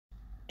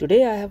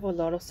Today I have a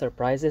lot of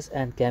surprises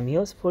and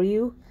cameos for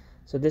you.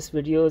 So this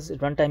video's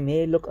runtime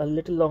may look a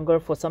little longer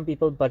for some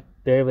people, but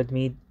bear with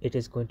me, it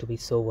is going to be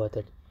so worth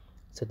it.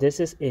 So this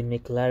is a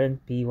McLaren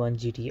P1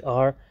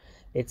 GTR.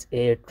 It's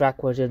a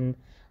track version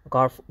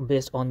car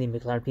based on the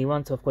McLaren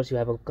P1. So of course you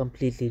have a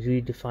completely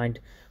redefined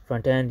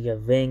front end, you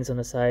have wings on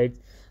the sides.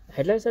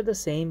 Headlights are the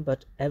same,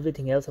 but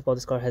everything else about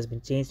this car has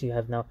been changed. You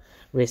have now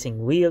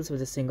racing wheels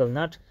with a single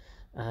nut,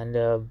 and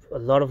a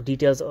lot of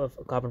details of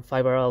carbon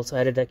fiber are also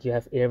added, like you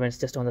have air vents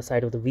just on the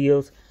side of the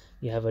wheels,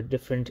 you have a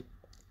different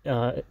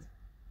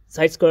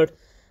side skirt,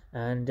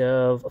 and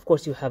of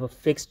course you have a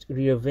fixed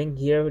rear wing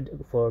here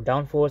for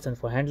downforce and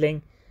for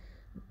handling.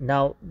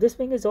 Now this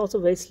wing is also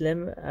very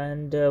slim,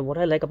 and what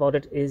I like about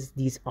it is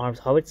these arms,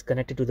 how it's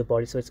connected to the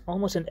body. So it's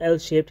almost an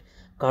L-shaped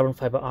carbon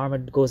fiber arm.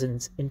 It goes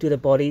into the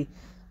body.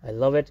 I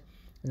love it.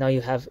 Now you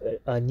have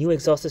a new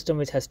exhaust system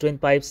which has twin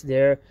pipes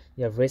there.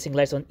 You have racing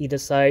lights on either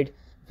side.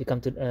 If you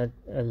come to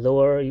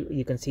lower,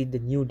 you can see the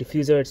new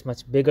diffuser. It's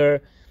much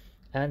bigger,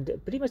 and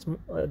pretty much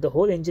the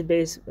whole engine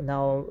base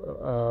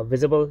now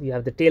visible. You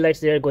have the tail lights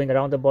there going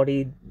around the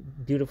body,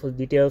 beautiful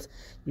details.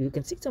 You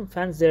can see some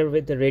fans there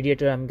with the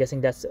radiator. I'm guessing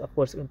that's of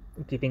course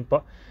keeping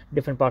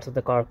different parts of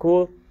the car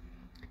cool.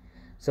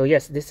 So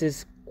yes, this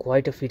is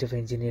quite a feat of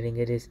engineering.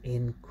 It is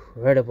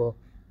incredible.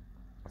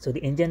 So the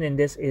engine in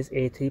this is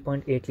a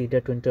 3.8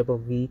 liter twin turbo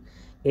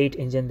V8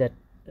 engine that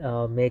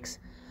makes,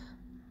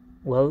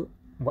 well,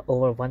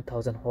 over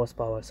 1000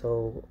 horsepower.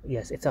 So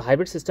yes, it's a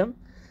hybrid system.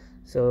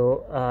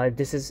 So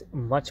this is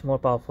much more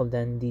powerful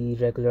than the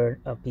regular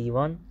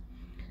P1.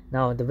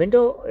 Now the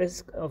window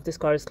of this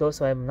car is closed,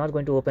 so I'm not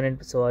going to open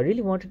it. So I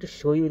really wanted to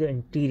show you the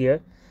interior,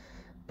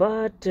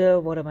 but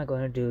what am I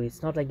going to do?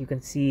 It's not like you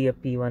can see a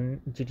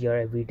P1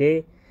 GTR every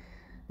day.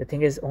 The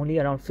thing is, only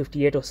around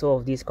 58 or so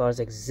of these cars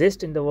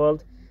exist in the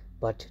world,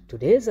 but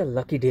today is a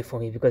lucky day for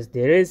me because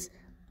there is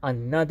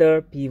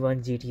another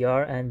P1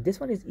 GTR, and this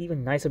one is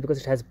even nicer because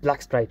it has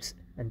black stripes,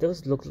 and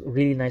those look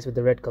really nice with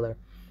the red color.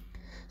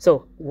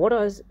 So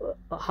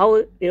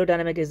how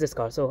aerodynamic is this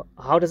car? So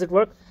how does it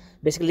work?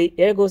 Basically,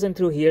 air goes in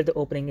through here, the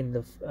opening in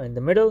the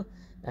middle,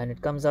 and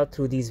it comes out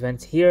through these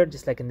vents here,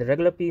 just like in the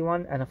regular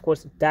P1. And of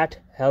course that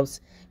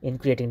helps in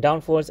creating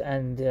downforce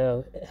and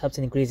helps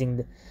in increasing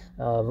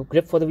the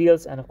grip for the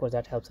wheels, and of course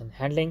that helps in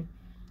handling.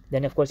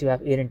 Then of course you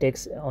have air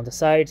intakes on the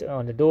sides,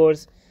 on the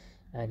doors,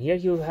 and here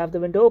you have the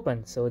window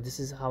open. So this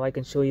is how I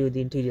can show you the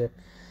interior.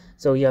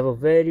 So you have a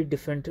very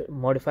different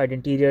modified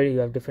interior. You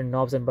have different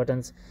knobs and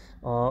buttons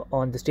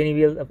on the steering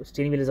wheel. The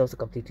steering wheel is also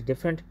completely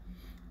different,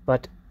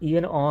 but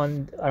even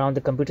around the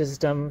computer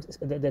system,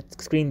 the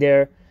screen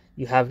there,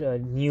 you have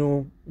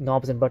new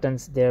knobs and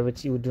buttons there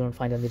which you do not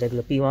find on the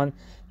regular P1.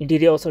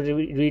 Interior also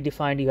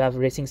redefined. You have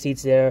racing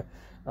seats there.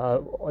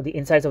 The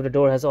insides of the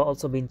door has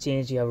also been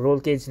changed. You have roll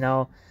cage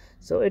now,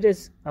 so it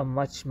is a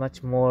much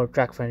more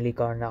track friendly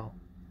car now.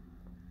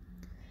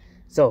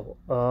 So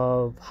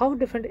how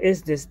different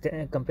is this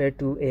compared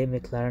to a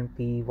McLaren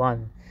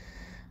P1?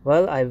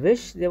 Well, I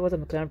wish there was a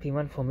McLaren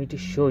P1 for me to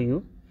show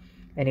you.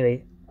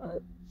 Anyway,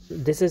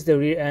 this is the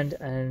rear end,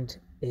 and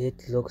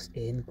it looks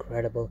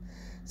incredible.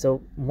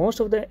 So most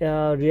of the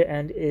rear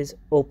end is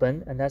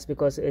open, and that's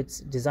because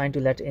it's designed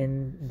to let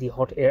in the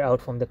hot air out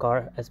from the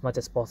car as much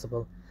as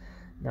possible.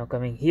 Now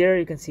coming here,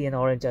 you can see an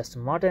orange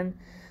Aston Martin,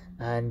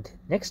 and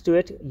next to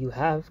it you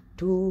have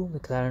two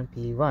McLaren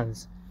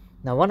P1s.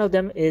 Now one of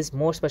them is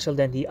more special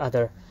than the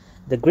other.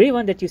 The gray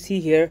one that you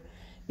see here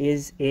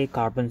is a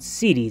carbon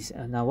series.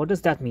 Now what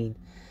does that mean?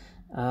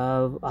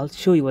 I'll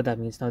show you what that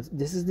means. Now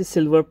this is the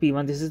silver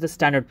P1, this is the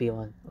standard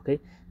P1. Okay,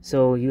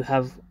 so you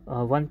have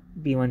one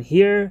P1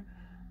 here,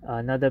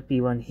 another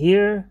P1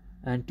 here,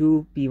 and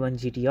two P1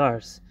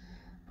 GTRs.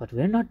 But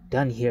we're not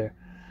done here.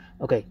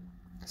 Okay,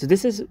 so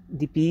this is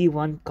the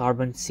P1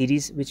 carbon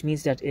series, which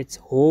means that its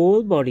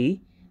whole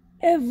body,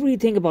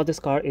 everything about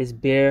this car is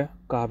bare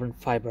carbon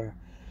fiber.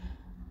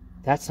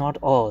 That's not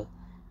all.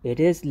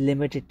 It is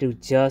limited to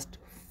just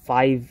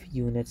 5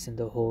 units in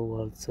the whole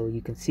world. So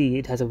you can see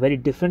it has a very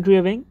different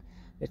rear wing.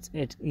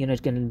 It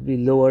can be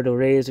lowered or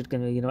raised. It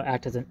can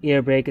act as an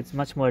air brake. It's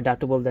much more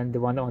adaptable than the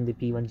one on the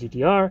P1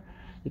 GTR.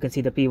 You can see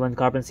the P1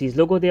 carbon series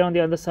logo there on the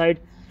other side.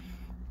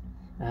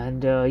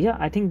 And yeah,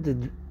 I think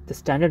the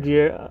standard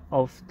rear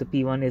of the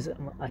P1 is,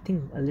 I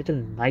think, a little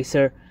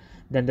nicer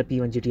than the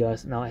P1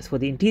 GTRs. Now as for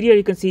the interior,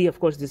 you can see, of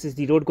course, this is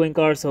the road going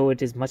car, so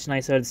it is much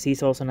nicer. The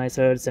seats are also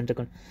nicer, the center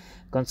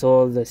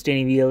console, the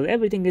steering wheel,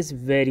 everything is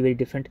very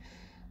different.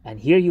 And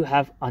here you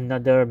have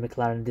another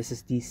McLaren. This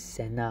is the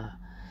Senna,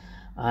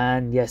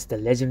 and yes, the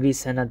legendary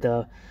Senna,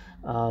 the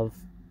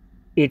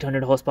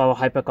 800 horsepower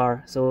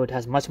hypercar. So it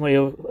has much more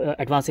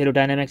advanced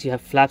aerodynamics. You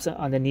have flaps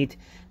underneath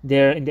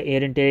there in the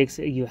air intakes.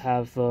 You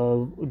have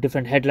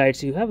different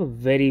headlights. You have a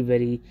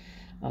very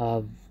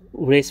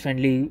race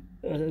friendly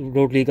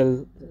road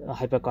legal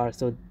hypercar.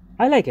 So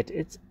I like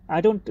it.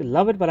 I don't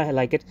love it, but I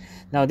like it.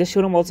 Now this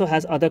showroom also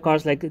has other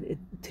cars like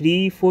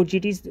 3 Ford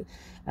GTs,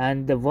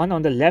 and the one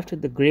on the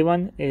left, the gray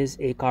one, is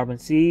a carbon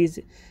series.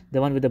 The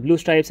one with the blue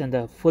stripes and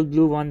the full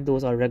blue one,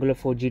 those are regular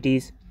Ford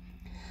GTs.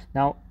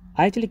 Now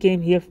I actually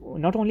came here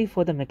not only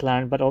for the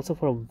McLaren but also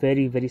for a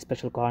very, very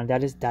special car, and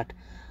that is that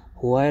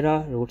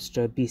Huayra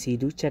Roadster BC.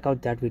 Do check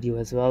out that video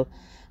as well.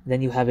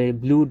 Then you have a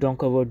blue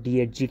Donkovo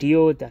D8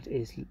 GTO that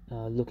is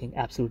looking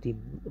absolutely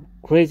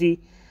crazy.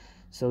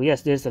 So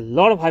yes, there's a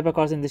lot of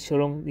hypercars in this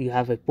showroom. You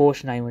have a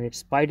Porsche 918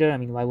 Spider. I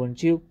mean, why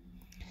wouldn't you?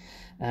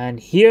 And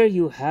here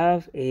you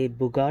have a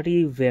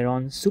Bugatti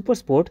Veyron Super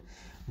Sport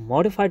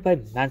modified by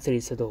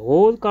Mansory. So the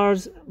whole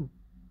car's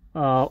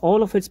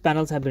all of its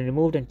panels have been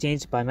removed and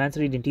changed by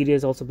Mansory. The interior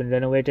has also been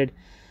renovated.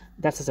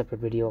 That's a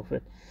separate video of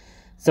it.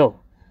 So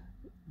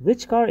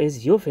which car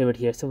is your favorite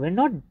here? So we're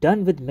not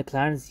done with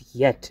McLarens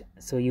yet.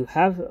 So you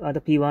have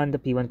the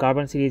P1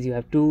 Carbon series. You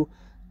have two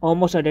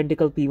almost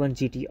identical P1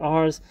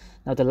 GTRs.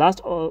 Now the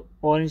last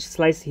orange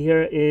slice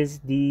here is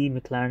the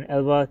McLaren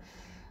Elva.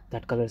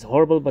 That color is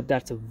horrible, but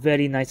that's a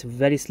very nice,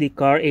 very sleek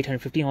car,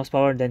 815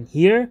 horsepower. Then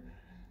here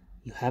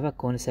you have a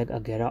Koenigsegg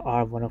Agera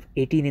R, one of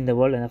 18 in the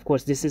world. And of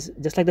course, this is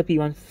just like the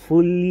P1,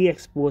 fully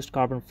exposed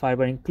carbon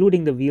fiber,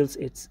 including the wheels.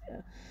 It's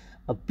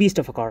a beast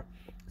of a car.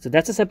 So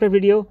that's a separate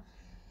video.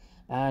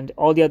 And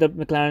all the other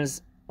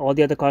McLarens, all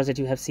the other cars that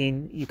you have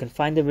seen, you can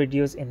find the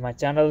videos in my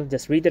channel.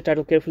 Just read the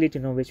title carefully to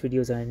know which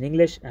videos are in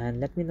English, and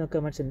let me know in the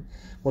comments and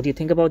what you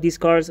think about these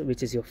cars,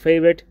 which is your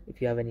favorite.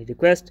 If you have any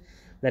request,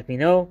 let me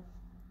know.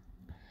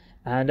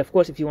 And of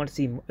course, if you want to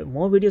see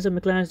more videos of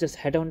McLarens, just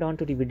head on down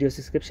to the video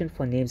description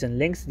for names and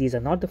links. These are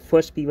not the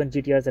first P1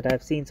 GTRs that I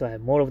have seen, so I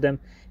have more of them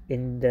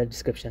in the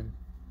description.